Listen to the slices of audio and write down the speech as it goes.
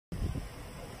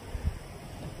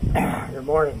Good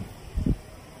morning.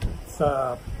 It's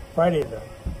Friday the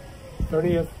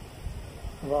 30th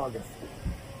of August.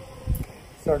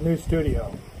 It's our new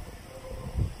studio.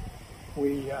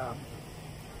 We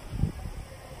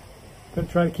gonna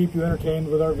try to keep you entertained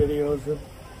with our videos and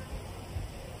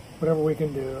whatever we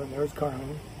can do. And there's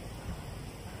Carmen.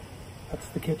 That's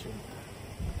the kitchen.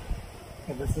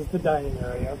 And this is the dining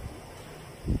area.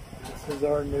 And this is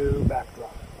our new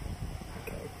backdrop.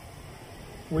 Okay.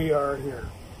 We are here.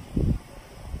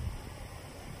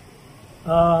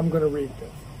 I'm going to read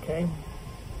this, okay?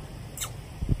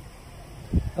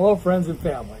 Hello, friends and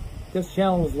family. This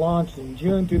channel was launched in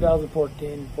June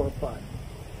 2014 for fun,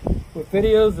 with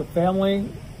videos of family,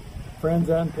 friends,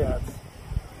 and pets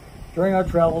during our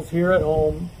travels here at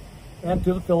home and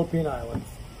to the Philippine Islands.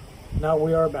 Now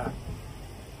we are back.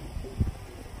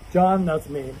 John, that's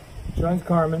me, joins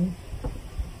Carmen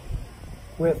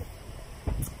with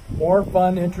more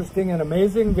fun, interesting, and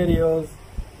amazing videos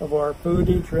of our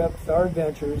foodie trips, our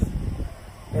adventures,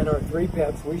 and our 3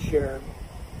 pets we share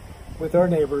with our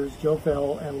neighbors, Joe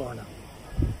Phil and Lorna,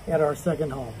 at our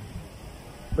second home,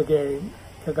 Bagay,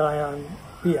 Cagayan,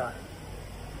 PI,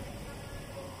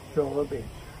 Jola Beach.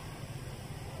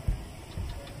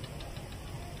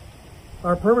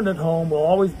 Our permanent home will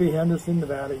always be Henderson,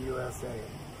 Nevada, USA.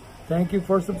 Thank you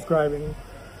for subscribing,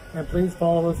 and please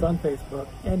follow us on Facebook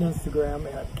and Instagram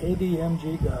at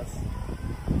KDMGGus.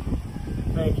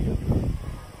 Thank you.